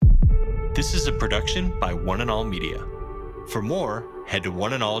This is a production by One and All Media. For more, head to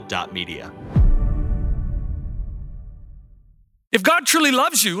oneandall.media. If God truly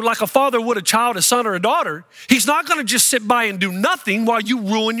loves you like a father would a child, a son, or a daughter, he's not going to just sit by and do nothing while you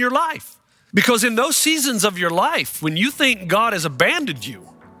ruin your life. Because in those seasons of your life, when you think God has abandoned you,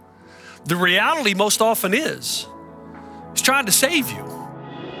 the reality most often is he's trying to save you.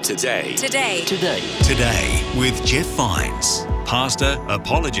 Today with Jeff Vines, pastor,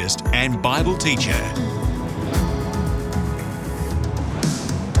 apologist, and Bible teacher.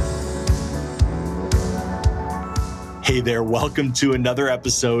 Hey there, welcome to another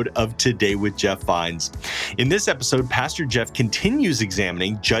episode of Today with Jeff Vines. In this episode, Pastor Jeff continues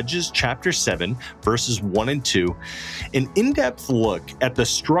examining Judges chapter 7, verses 1 and 2, an in-depth look at the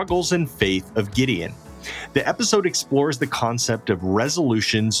struggles and faith of Gideon. The episode explores the concept of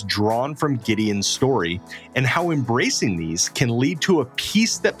resolutions drawn from Gideon's story and how embracing these can lead to a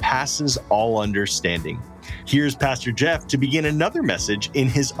peace that passes all understanding. Here's Pastor Jeff to begin another message in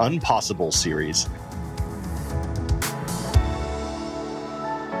his Unpossible series.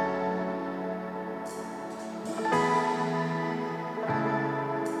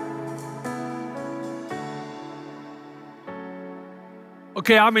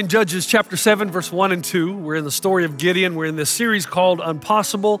 Okay, I'm in Judges chapter 7, verse 1 and 2. We're in the story of Gideon. We're in this series called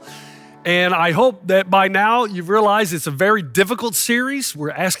Unpossible. And I hope that by now you've realized it's a very difficult series. We're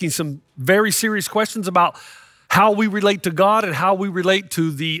asking some very serious questions about how we relate to God and how we relate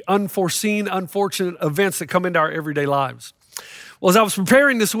to the unforeseen, unfortunate events that come into our everyday lives. Well, as I was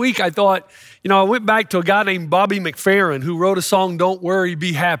preparing this week, I thought, I went back to a guy named Bobby McFerrin who wrote a song, Don't Worry,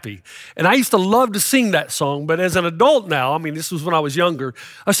 Be Happy. And I used to love to sing that song, but as an adult now, this was when I was younger,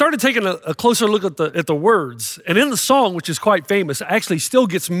 I started taking a closer look at the words. And in the song, which is quite famous, actually still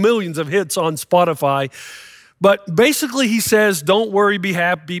gets millions of hits on Spotify. But basically he says, don't worry, be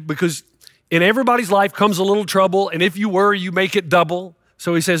happy, because in everybody's life comes a little trouble, and if you worry, you make it double.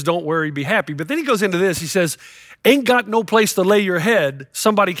 So he says, don't worry, be happy. But then he goes into this, he says, ain't got no place to lay your head.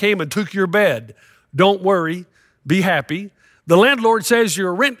 Somebody came and took your bed. Don't worry, be happy. The landlord says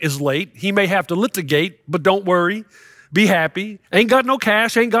your rent is late. He may have to litigate, but don't worry, be happy. Ain't got no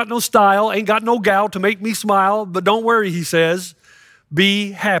cash, ain't got no style, ain't got no gal to make me smile, but don't worry, he says,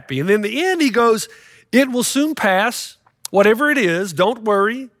 be happy. And in the end, he goes, it will soon pass, whatever it is, don't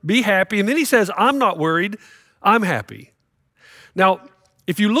worry, be happy. And then he says, I'm not worried, I'm happy. Now,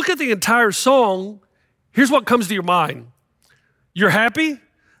 if you look at the entire song, here's what comes to your mind. You're happy?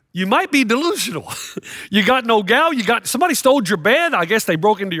 You might be delusional. You got no gal, somebody stole your bed. I guess they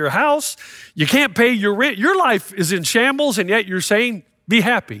broke into your house. You can't pay your rent. Your life is in shambles, and yet you're saying, be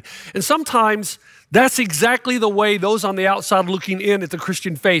happy. And sometimes that's exactly the way those on the outside looking in at the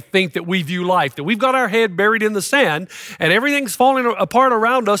Christian faith think that we view life, that we've got our head buried in the sand and everything's falling apart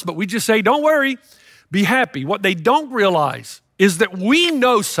around us, but we just say, don't worry, be happy. What they don't realize is that we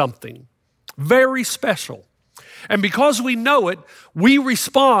know something very special. And because we know it, we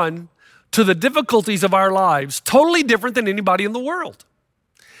respond to the difficulties of our lives totally different than anybody in the world.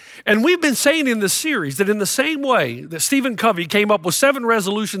 And we've been saying in this series that in the same way that Stephen Covey came up with 7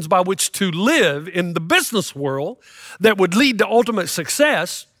 resolutions by which to live in the business world that would lead to ultimate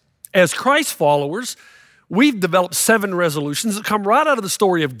success as Christ followers, we've developed 7 resolutions that come right out of the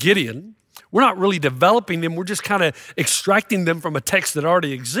story of Gideon. We're not really developing them. We're just kind of extracting them from a text that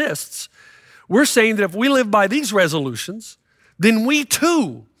already exists. We're saying that if we live by these resolutions, then we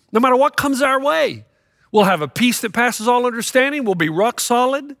too, no matter what comes our way, will have a peace that passes all understanding. We'll be rock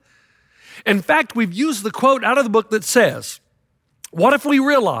solid. In fact, we've used the quote out of the book that says, what if we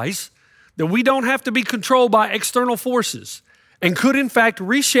realize that we don't have to be controlled by external forces and could in fact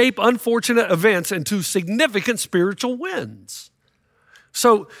reshape unfortunate events into significant spiritual wins?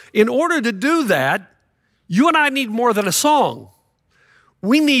 So in order to do that, you and I need more than a song.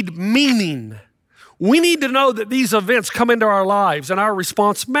 We need meaning. We need to know that these events come into our lives and our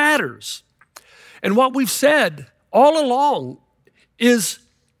response matters. And what we've said all along is,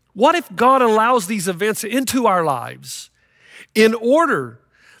 what if God allows these events into our lives in order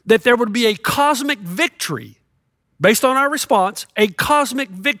that there would be a cosmic victory based on our response, a cosmic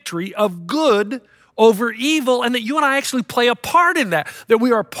victory of good over evil, and that you and I actually play a part in that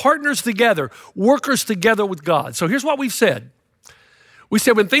we are partners together, workers together with God. So here's what we've said. We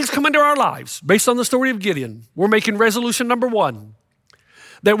said when things come into our lives, based on the story of Gideon, we're making resolution number 1,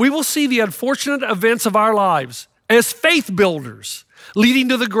 that we will see the unfortunate events of our lives as faith builders, leading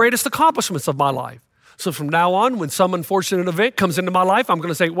to the greatest accomplishments of my life. So from now on, when some unfortunate event comes into my life, I'm going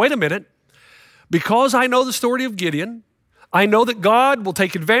to say, wait a minute, because I know the story of Gideon, I know that God will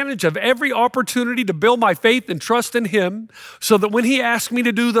take advantage of every opportunity to build my faith and trust in Him so that when He asks me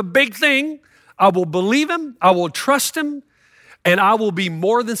to do the big thing, I will believe Him, I will trust Him, and I will be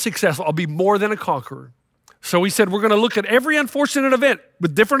more than successful. I'll be more than a conqueror. So he said, we're going to look at every unfortunate event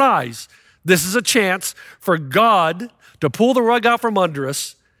with different eyes. This is a chance for God to pull the rug out from under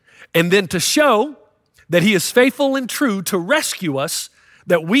us and then to show that He is faithful and true to rescue us,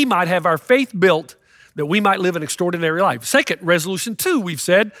 that we might have our faith built, that we might live an extraordinary life. Second, resolution 2, we've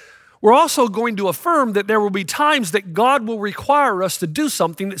said, we're also going to affirm that there will be times that God will require us to do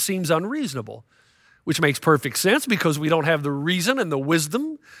something that seems unreasonable, which makes perfect sense because we don't have the reason and the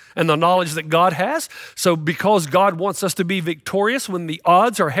wisdom and the knowledge that God has. So because God wants us to be victorious when the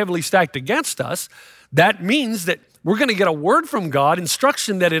odds are heavily stacked against us, that means that we're going to get a word from God,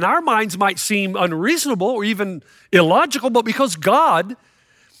 instruction that in our minds might seem unreasonable or even illogical, but because God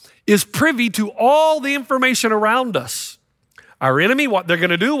is privy to all the information around us. Our enemy, what they're going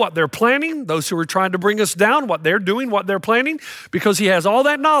to do, what they're planning, those who are trying to bring us down, what they're doing, what they're planning, because He has all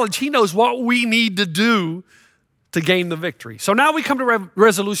that knowledge. He knows what we need to do to gain the victory. So now we come to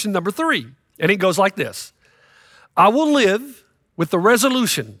resolution number 3, and it goes like this. I will live with the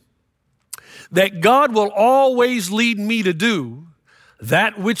resolution that God will always lead me to do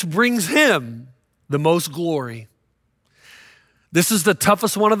that which brings Him the most glory. This is the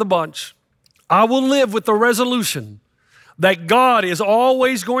toughest one of the bunch. I will live with the resolution that God is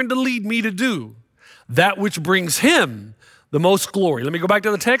always going to lead me to do that which brings Him the most glory. Let me go back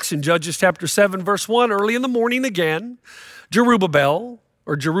to the text in Judges chapter 7, verse 1. Early in the morning again, Jerubbaal,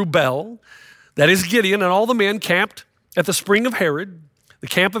 that is Gideon, and all the men camped at the spring of Herod. The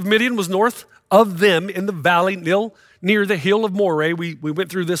camp of Midian was north of them in the valley near the hill of Moreh. We went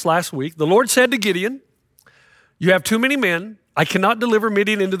through this last week. The Lord said to Gideon, you have too many men. I cannot deliver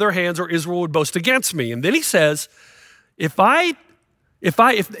Midian into their hands or Israel would boast against me. And then he says, if they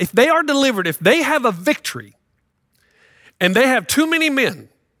are delivered, if they have a victory and they have too many men,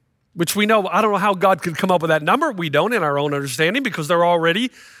 which we know, I don't know how God could come up with that number. We don't in our own understanding because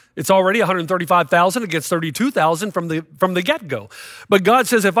it's already 135,000 against 32,000 from the get-go. But God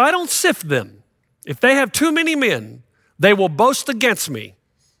says, if I don't sift them, if they have too many men, they will boast against me.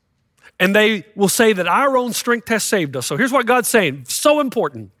 And they will say that our own strength has saved us. So here's what God's saying, so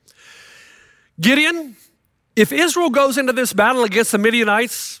important. Gideon, if Israel goes into this battle against the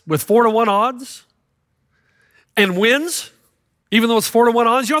Midianites with 4-1 odds and wins, even though it's 4-1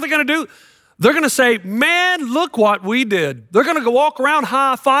 odds, you know what they're going to do? They're going to say, man, look what we did. They're going to go walk around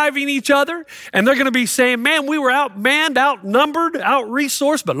high-fiving each other, and they're going to be saying, man, we were outmanned, outnumbered,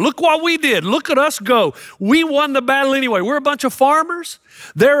 out-resourced, but look what we did. Look at us go. We won the battle anyway. We're a bunch of farmers.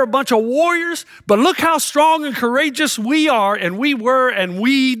 They're a bunch of warriors, but look how strong and courageous we are, and we were, and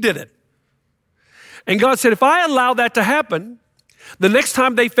we did it. And God said, if I allow that to happen, the next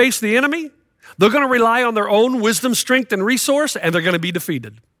time they face the enemy, they're going to rely on their own wisdom, strength, and resource, and they're going to be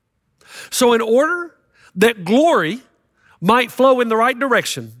defeated. So in order that glory might flow in the right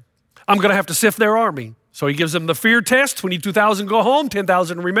direction, I'm going to have to sift their army. So he gives them the fear test, 22,000 go home,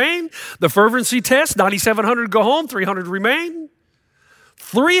 10,000 remain. The fervency test, 9,700 go home, 300 remain.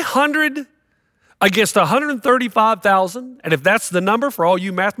 300 against 135,000. And if that's the number for all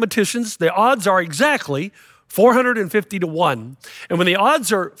you mathematicians, the odds are exactly 450 to 1. And when the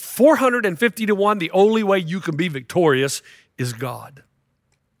odds are 450 to 1, the only way you can be victorious is God.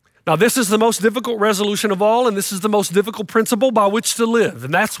 Now, this is the most difficult resolution of all, and this is the most difficult principle by which to live.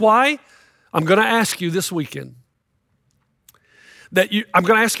 And that's why I'm going to ask you this weekend I'm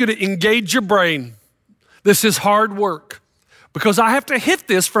going to ask you to engage your brain. This is hard work because I have to hit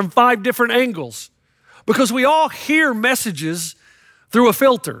this from 5 different angles because we all hear messages through a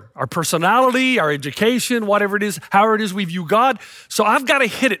filter, our personality, our education, whatever it is, however it is we view God. So I've got to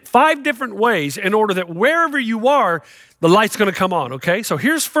hit it 5 different ways in order that wherever you are, the light's going to come on, okay? So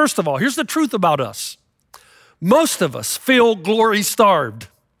first of all, here's the truth about us. Most of us feel glory starved.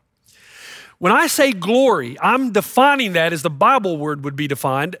 When I say glory, I'm defining that as the Bible word would be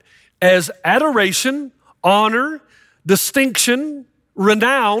defined as adoration, honor, distinction,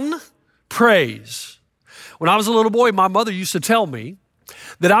 renown, praise. When I was a little boy, my mother used to tell me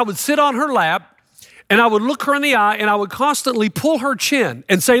that I would sit on her lap and I would look her in the eye and I would constantly pull her chin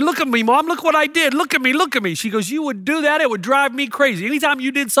and say, look at me, Mom, look what I did. Look at me, look at me. She goes, you would do that? It would drive me crazy. Anytime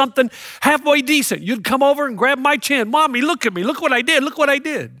you did something halfway decent, you'd come over and grab my chin. Mommy, look at me. Look what I did. Look what I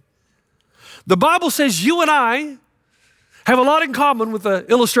did. The Bible says you and I have a lot in common with the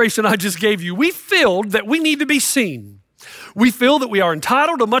illustration I just gave you. We feel that we need to be seen. We feel that we are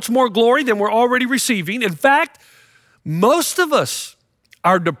entitled to much more glory than we're already receiving. In fact, most of us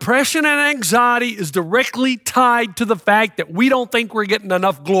Our depression and anxiety is directly tied to the fact that we don't think we're getting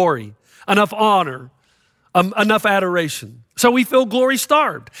enough glory, enough honor, enough adoration. So we feel glory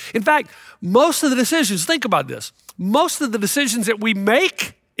starved. In fact, most of the decisions, think about this, most of the decisions that we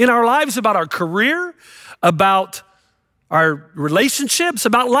make in our lives about our career, about our relationships,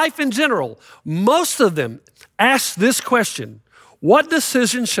 about life in general, most of them ask this question: what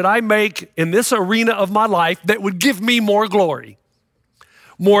decision should I make in this arena of my life that would give me more glory?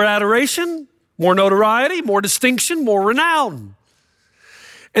 More adoration, more notoriety, more distinction, more renown.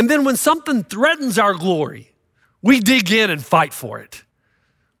 And then when something threatens our glory, we dig in and fight for it.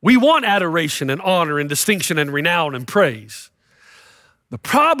 We want adoration and honor and distinction and renown and praise. The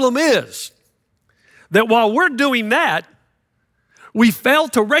problem is that while we're doing that, we fail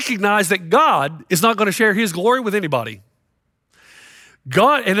to recognize that God is not going to share his glory with anybody.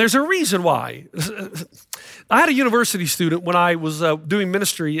 God, and there's a reason why. I had a university student when I was doing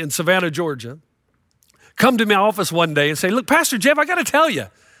ministry in Savannah, Georgia, come to my office one day and say, look, Pastor Jeff, I got to tell you,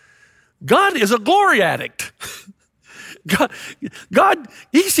 God is a glory addict. God,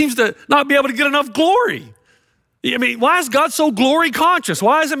 he seems to not be able to get enough glory. I mean, why is God so glory conscious?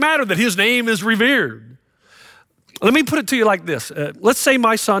 Why does it matter that his name is revered? Let me put it to you like this. Let's say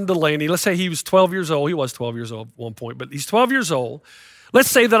my son Delaney, let's say he was 12 years old. He was 12 years old at one point, but he's 12 years old. Let's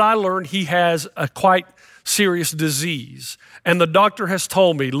say that I learned he has a quite serious disease. And the doctor has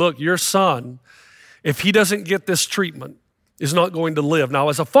told me, look, your son, if he doesn't get this treatment, is not going to live. Now,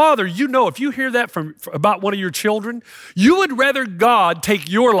 as a father, you know, if you hear that about one of your children, you would rather God take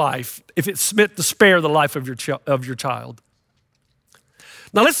your life if it's meant to spare the life of your child.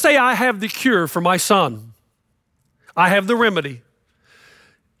 Now, let's say I have the cure for my son. I have the remedy.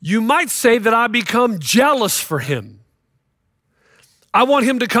 You might say that I become jealous for him. I want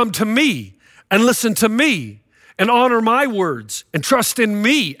him to come to me and listen to me and honor my words and trust in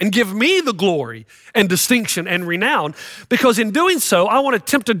me and give me the glory and distinction and renown, because in doing so, I want to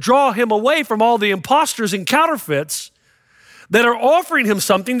attempt to draw him away from all the imposters and counterfeits that are offering him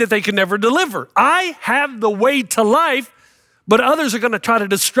something that they can never deliver. I have the way to life, but others are going to try to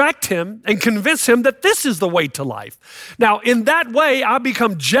distract him and convince him that this is the way to life. Now, in that way, I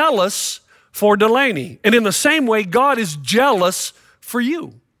become jealous for Delaney. And in the same way, God is jealous for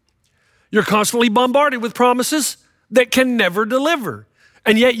you. You're constantly bombarded with promises that can never deliver,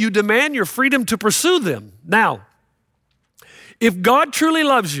 and yet you demand your freedom to pursue them. Now, if God truly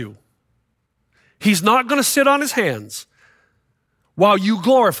loves you, he's not going to sit on his hands while you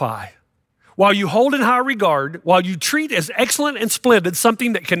glorify, while you hold in high regard, while you treat as excellent and splendid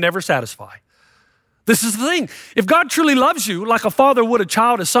something that can never satisfy. This is the thing. If God truly loves you like a father would a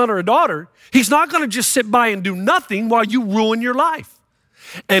child, a son, or a daughter, he's not going to just sit by and do nothing while you ruin your life.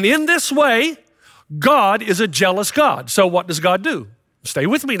 And in this way, God is a jealous God. So what does God do? Stay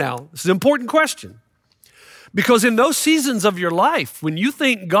with me now. This is an important question. Because in those seasons of your life, when you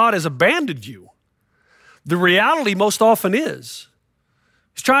think God has abandoned you, the reality most often is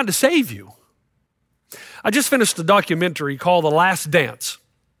he's trying to save you. I just finished a documentary called The Last Dance.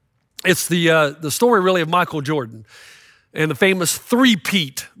 It's the story really of Michael Jordan and the famous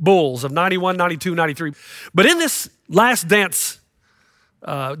three-peat Bulls of 91, 92, 93. But in this Last Dance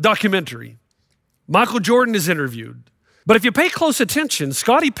documentary, Michael Jordan is interviewed. But if you pay close attention,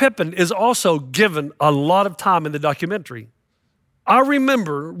 Scottie Pippen is also given a lot of time in the documentary. I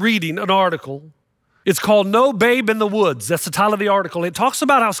remember reading an article. It's called No Babe in the Woods. That's the title of the article. It talks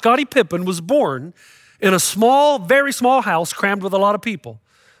about how Scottie Pippen was born in a small, very small house crammed with a lot of people,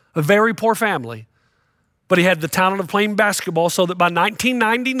 a very poor family. But he had the talent of playing basketball, so that by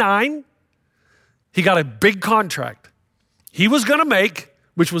 1999, he got a big contract. He was going to make,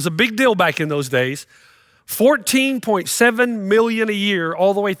 which was a big deal back in those days, $14.7 million a year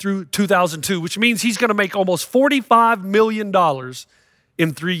all the way through 2002, which means he's going to make almost $45 million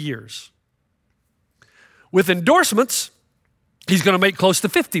in 3 years. With endorsements, he's going to make close to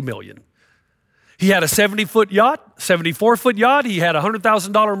 $50 million. He had a 70-foot yacht, 74-foot yacht. He had a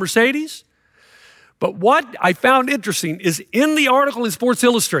 $100,000 Mercedes. But what I found interesting is in the article in Sports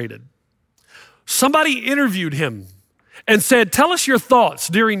Illustrated, somebody interviewed him and said, tell us your thoughts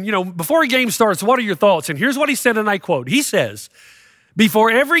during, before a game starts, what are your thoughts? And here's what he said, and I quote. He says,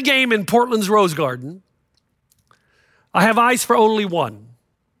 before every game in Portland's Rose Garden, I have eyes for only one.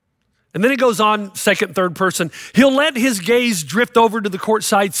 And then he goes on, second, third person. He'll let his gaze drift over to the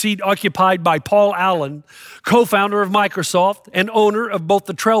courtside seat occupied by Paul Allen, co-founder of Microsoft and owner of both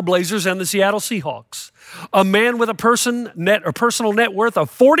the Trailblazers and the Seattle Seahawks, a man with a personal net worth of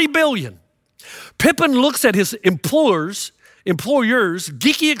 $40 billion. Pippen looks at his employer's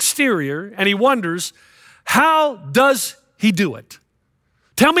geeky exterior, and he wonders, how does he do it?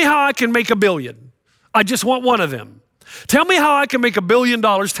 Tell me how I can make $1 billion. I just want one of them. Tell me how I can make $1 billion.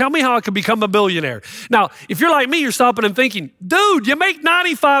 Tell me how I can become a billionaire. Now, if you're like me, you're stopping and thinking, dude, you make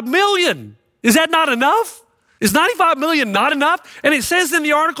 95 million. Is that not enough? Is 95 million not enough? And it says in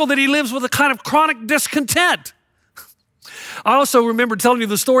the article that he lives with a kind of chronic discontent. I also remember telling you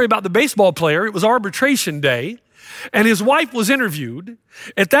the story about the baseball player. It was arbitration day, and his wife was interviewed.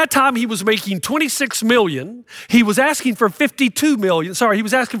 At that time, he was making 26 million. He was asking for 52 million. Sorry, he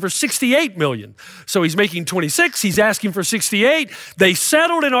was asking for 68 million. So he's making 26, he's asking for 68. They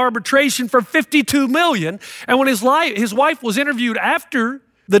settled in arbitration for 52 million. And when his wife was interviewed after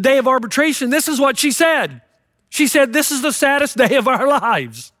the day of arbitration, this is what she said. She said, this is the saddest day of our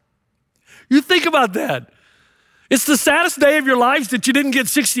lives. You think about that. It's the saddest day of your lives that you didn't get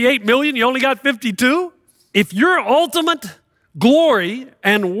 68 million, you only got 52. If your ultimate glory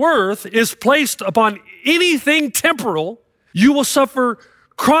and worth is placed upon anything temporal, you will suffer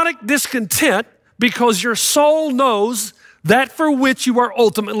chronic discontent because your soul knows that for which you are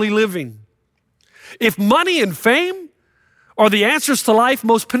ultimately living. If money and fame are the answers to life's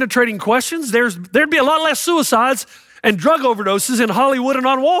most penetrating questions, there'd be a lot less suicides and drug overdoses in Hollywood and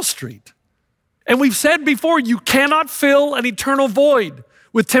on Wall Street. And we've said before, you cannot fill an eternal void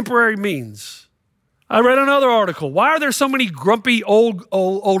with temporary means. I read another article. Why are there so many grumpy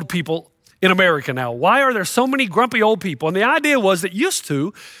old people in America now? Why are there so many grumpy old people? And the idea was that used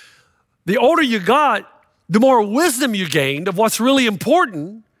to, the older you got, the more wisdom you gained of what's really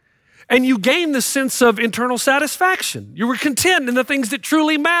important, and you gained the sense of internal satisfaction. You were content in the things that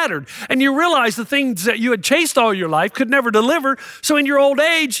truly mattered, and you realized the things that you had chased all your life could never deliver. So in your old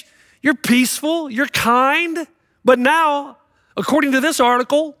age, you're peaceful, you're kind, but now, according to this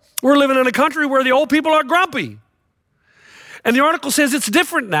article, we're living in a country where the old people are grumpy. And the article says it's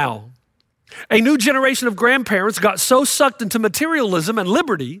different now. A new generation of grandparents got so sucked into materialism and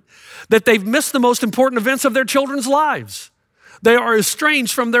liberty that they've missed the most important events of their children's lives. They are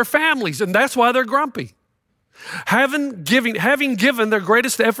estranged from their families, and that's why they're grumpy. Having given their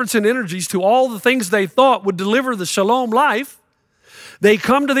greatest efforts and energies to all the things they thought would deliver the shalom life, they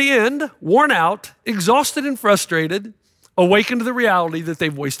come to the end, worn out, exhausted and frustrated, awakened to the reality that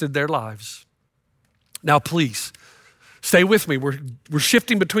they've wasted their lives. Now, please, stay with me. We're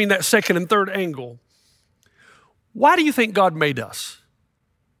shifting between that second and third angle. Why do you think God made us?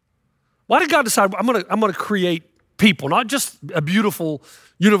 Why did God decide, I'm gonna create people, not just a beautiful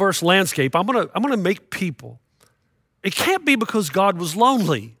universe landscape. I'm gonna make people. It can't be because God was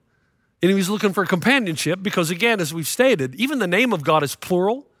lonely and he was looking for companionship, because again, as we've stated, even the name of God is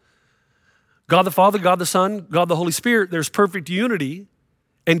plural. God the Father, God the Son, God the Holy Spirit, there's perfect unity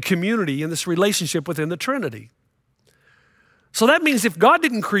and community in this relationship within the Trinity. So that means if God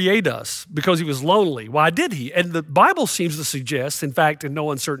didn't create us because he was lonely, why did he? And the Bible seems to suggest, in fact, in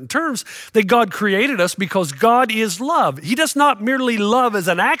no uncertain terms, that God created us because God is love. He does not merely love as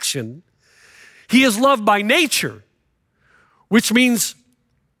an action. He is love by nature, which means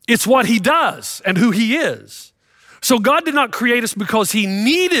it's what he does and who he is. So God did not create us because he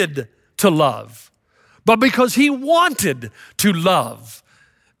needed to love, but because he wanted to love,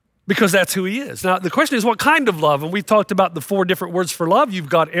 because that's who he is. Now, the question is, what kind of love? And we've talked about the 4 different words for love. You've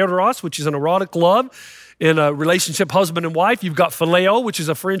got eros, which is an erotic love in a relationship, husband and wife. You've got phileo, which is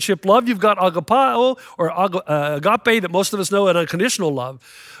a friendship love. You've got agapao, or agape, that most of us know, an unconditional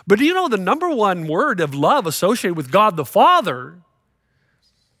love. But do you know the number one word of love associated with God the Father,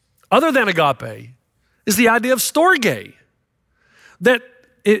 other than agape, is the idea of storge? That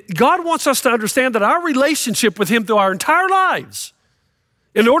God wants us to understand that our relationship with him through our entire lives,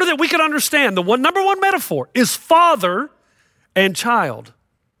 in order that we can understand, the number one metaphor is father and child.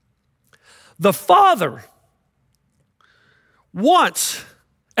 The father wants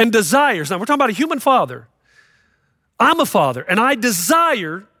and desires. Now we're talking about a human father. I'm a father, and I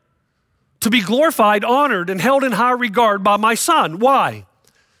desire to be glorified, honored, and held in high regard by my son. Why?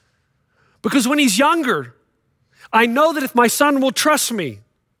 Because when he's younger, I know that if my son will trust me,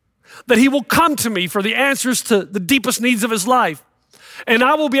 that he will come to me for the answers to the deepest needs of his life. And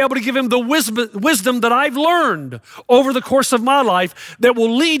I will be able to give him the wisdom that I've learned over the course of my life that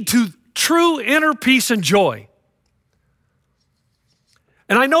will lead to true inner peace and joy.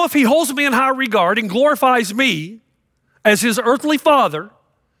 And I know if he holds me in high regard and glorifies me as his earthly father,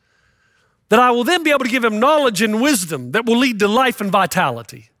 that I will then be able to give him knowledge and wisdom that will lead to life and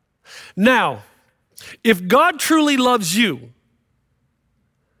vitality. Now, if God truly loves you,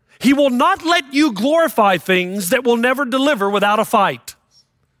 he will not let you glorify things that will never deliver without a fight.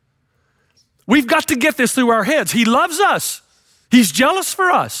 We've got to get this through our heads. He loves us. He's jealous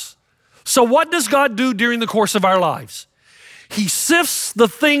for us. So what does God do during the course of our lives? He sifts the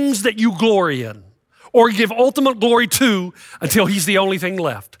things that you glory in or give ultimate glory to until he's the only thing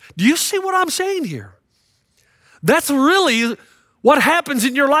left. Do you see what I'm saying here? That's really what happens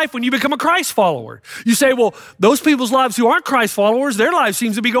in your life when you become a Christ follower. You say, well, those people's lives who aren't Christ followers, their lives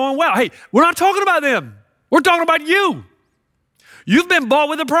seems to be going well. Hey, we're not talking about them. We're talking about you. You've been bought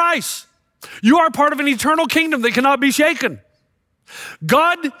with a price. You are part of an eternal kingdom that cannot be shaken.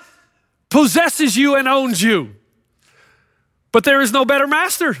 God possesses you and owns you. But there is no better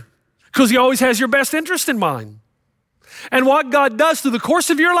master because he always has your best interest in mind. And what God does through the course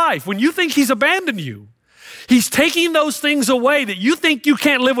of your life, when you think he's abandoned you, he's taking those things away that you think you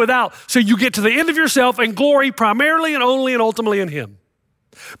can't live without so you get to the end of yourself and glory primarily and only and ultimately in him.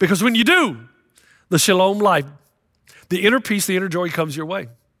 Because when you do, the shalom life, the inner peace, the inner joy comes your way.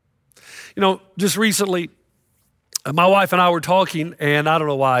 You know, just recently, my wife and I were talking, and I don't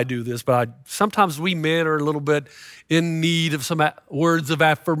know why I do this, but sometimes we men are a little bit in need of some words of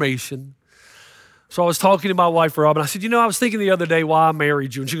affirmation. So I was talking to my wife, Rob, and I said, you know, I was thinking the other day why I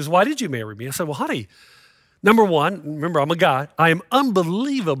married you. And she goes, why did you marry me? I said, well, honey, number one, remember, I'm a guy. I am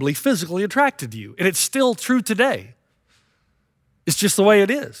unbelievably physically attracted to you, and it's still true today. It's just the way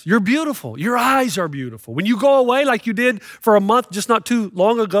it is. You're beautiful. Your eyes are beautiful. When you go away like you did for a month just not too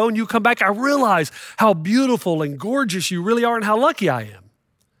long ago and you come back, I realize how beautiful and gorgeous you really are and how lucky I am.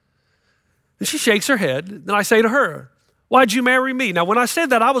 And she shakes her head. Then I say to her, why'd you marry me? Now, when I said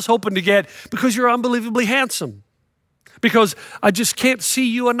that, I was hoping to get, because you're unbelievably handsome, because I just can't see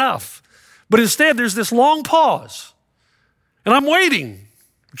you enough. But instead, there's this long pause. And I'm waiting.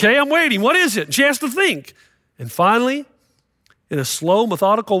 Okay, I'm waiting. What is it? And she has to think. And finally, in a slow,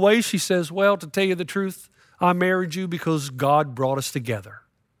 methodical way, she says, well, to tell you the truth, I married you because God brought us together.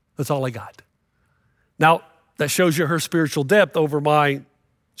 That's all I got. Now, that shows you her spiritual depth over my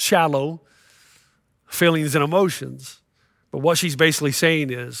shallow feelings and emotions. But what she's basically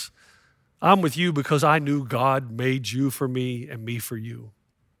saying is, I'm with you because I knew God made you for me and me for you.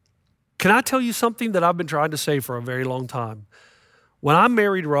 Can I tell you something that I've been trying to say for a very long time? When I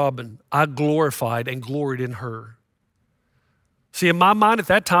married Robin, I glorified and gloried in her. See, in my mind at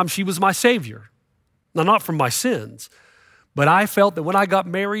that time, she was my savior. Now, not from my sins, but I felt that when I got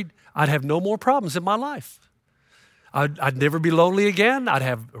married, I'd have no more problems in my life. I'd never be lonely again. I'd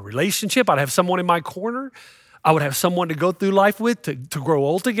have a relationship. I'd have someone in my corner. I would have someone to go through life with, to grow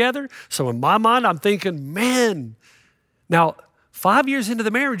old together. So in my mind, I'm thinking, man, now 5 years into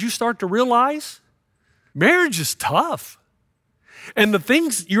the marriage, you start to realize marriage is tough. And the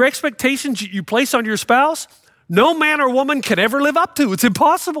things, your expectations you place on your spouse, no man or woman can ever live up to. It's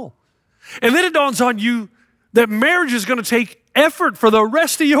impossible. And then it dawns on you that marriage is going to take effort for the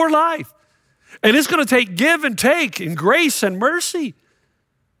rest of your life. And it's going to take give and take and grace and mercy.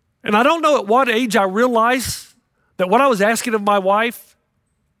 And I don't know at what age I realized that what I was asking of my wife,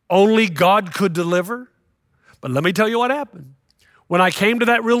 only God could deliver. But let me tell you what happened. When I came to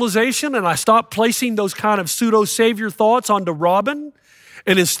that realization and I stopped placing those kind of pseudo-savior thoughts onto Robin,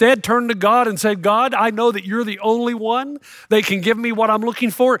 and instead turned to God and said, God, I know that you're the only one that can give me what I'm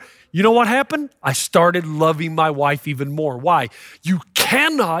looking for. You know what happened? I started loving my wife even more. Why? You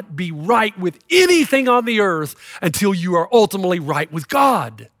cannot be right with anything on the earth until you are ultimately right with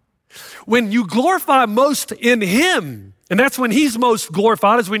God. When you glorify most in him, and that's when he's most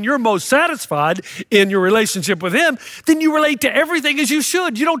glorified, is when you're most satisfied in your relationship with him, then you relate to everything as you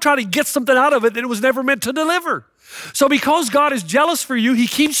should. You don't try to get something out of it that it was never meant to deliver. So because God is jealous for you, he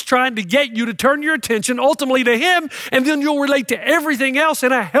keeps trying to get you to turn your attention ultimately to him, and then you'll relate to everything else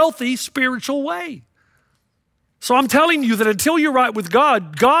in a healthy spiritual way. So I'm telling you that until you're right with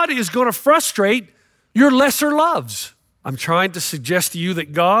God, God is going to frustrate your lesser loves. I'm trying to suggest to you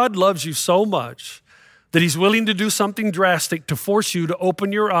that God loves you so much that he's willing to do something drastic to force you to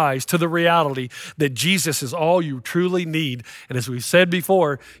open your eyes to the reality that Jesus is all you truly need. And as we've said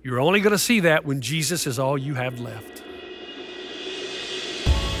before, you're only going to see that when Jesus is all you have left.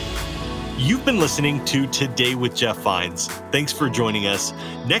 You've been listening to Today with Jeff Vines. Thanks for joining us.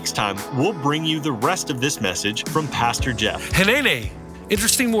 Next time, we'll bring you the rest of this message from Pastor Jeff. Henene,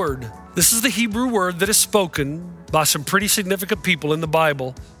 interesting word. This is the Hebrew word that is spoken by some pretty significant people in the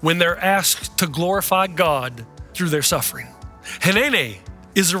Bible when they're asked to glorify God through their suffering. Henene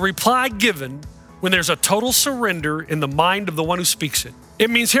is a reply given when there's a total surrender in the mind of the one who speaks it. It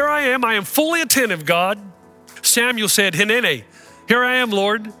means, here I am fully attentive, God. Samuel said, Henene, here I am,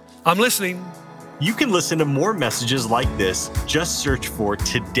 Lord, I'm listening. You can listen to more messages like this. Just search for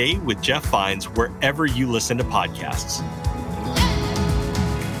Today with Jeff Vines wherever you listen to podcasts.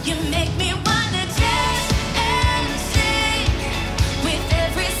 You make me wanna dance and sing with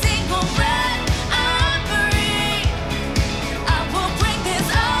every single breath I breathe.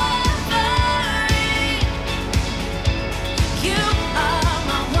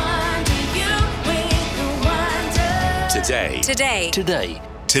 Today.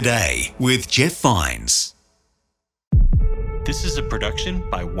 Today with Jeff Vines. This is a production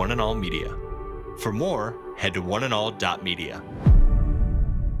by One and All Media. For more, head to oneandall.media.